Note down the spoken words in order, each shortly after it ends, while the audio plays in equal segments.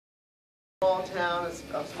town,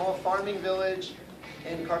 a small farming village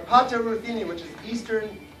in Karpaty-Ruthenie, which is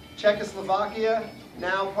eastern Czechoslovakia,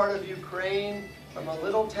 now part of Ukraine, from a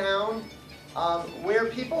little town where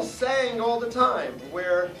people sang all the time,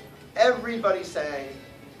 where everybody sang,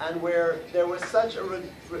 and where there was such a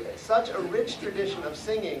rich tradition of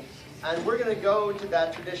singing. And we're going to go to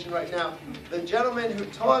that tradition right now. The gentleman who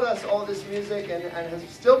taught us all this music and has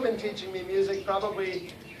still been teaching me music,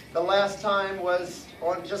 probably the last time was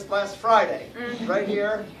on just last Friday, right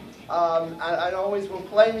here. I always will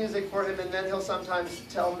play music for him, and then he'll sometimes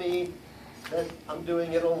tell me that I'm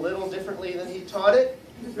doing it a little differently than he taught it,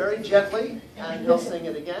 very gently, and he'll sing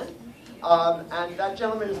it again. And that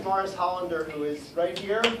gentleman is Hollender, who is right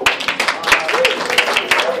here.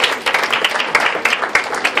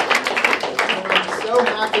 I'm so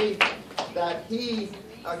happy that he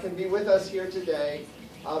can be with us here today,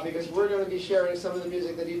 because we're going to be sharing some of the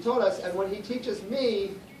music that he taught us. And when he teaches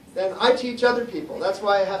me, then I teach other people. That's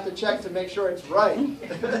why I have to check to make sure it's right.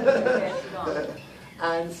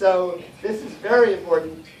 And so this is very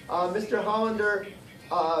important. Mr. Hollender,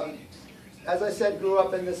 as I said, grew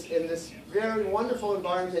up in this very wonderful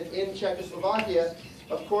environment in Czechoslovakia.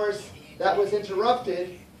 Of course, that was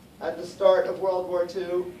interrupted at the start of World War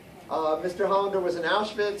II. Mr. Hollender was in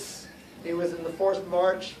Auschwitz. He was in the forced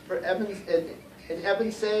march for in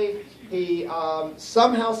Ebensee. He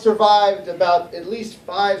somehow survived about at least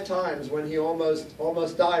 5 times when he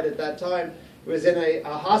almost died at that time. He was in a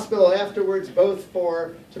hospital afterwards, both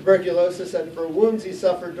for tuberculosis and for wounds he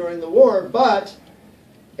suffered during the war. But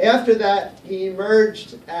after that, he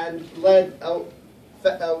emerged and led a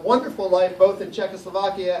wonderful life both in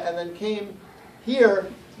Czechoslovakia and then came here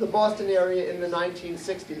to the Boston area in the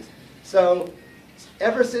 1960s. So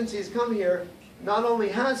ever since he's come here, not only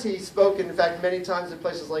has he spoken, in fact, many times in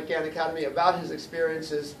places like Gannett Academy about his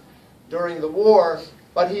experiences during the war,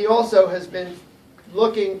 but he also has been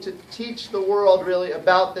looking to teach the world really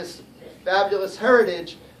about this fabulous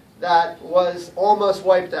heritage that was almost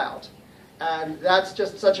wiped out. And that's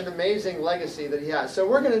just such an amazing legacy that he has. So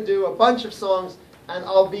we're going to do a bunch of songs, and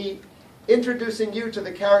I'll be introducing you to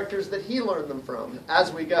the characters that he learned them from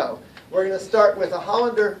as we go. We're going to start with a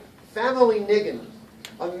Hollender Family Niggin,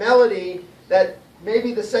 a melody that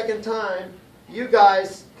maybe the second time you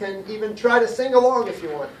guys can even try to sing along if you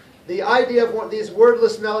want. The idea of these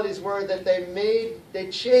wordless melodies were that they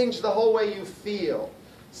changed the whole way you feel.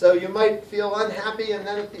 So you might feel unhappy, and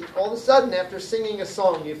then all of a sudden, after singing a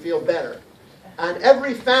song, you feel better. And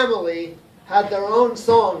every family had their own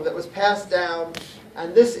song that was passed down,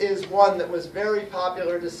 and this is one that was very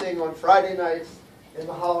popular to sing on Friday nights in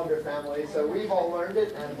the Hollender family. So we've all learned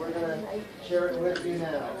it, and we're going to share it with you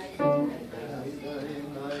now.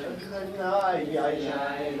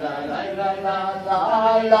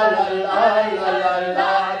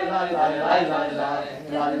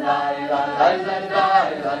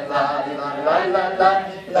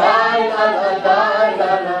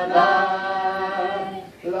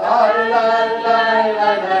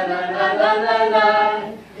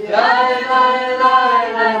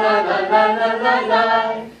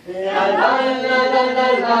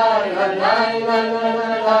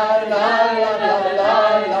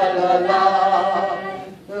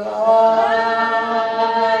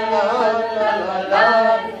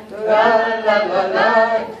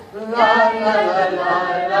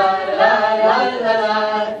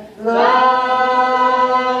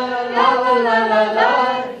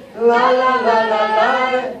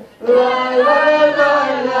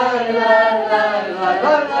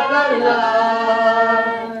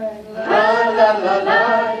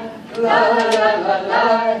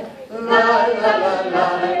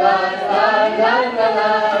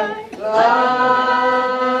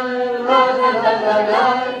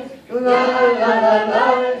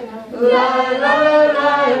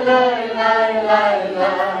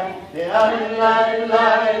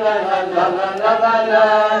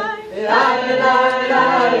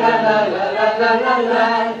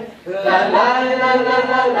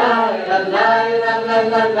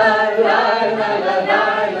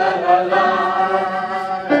 La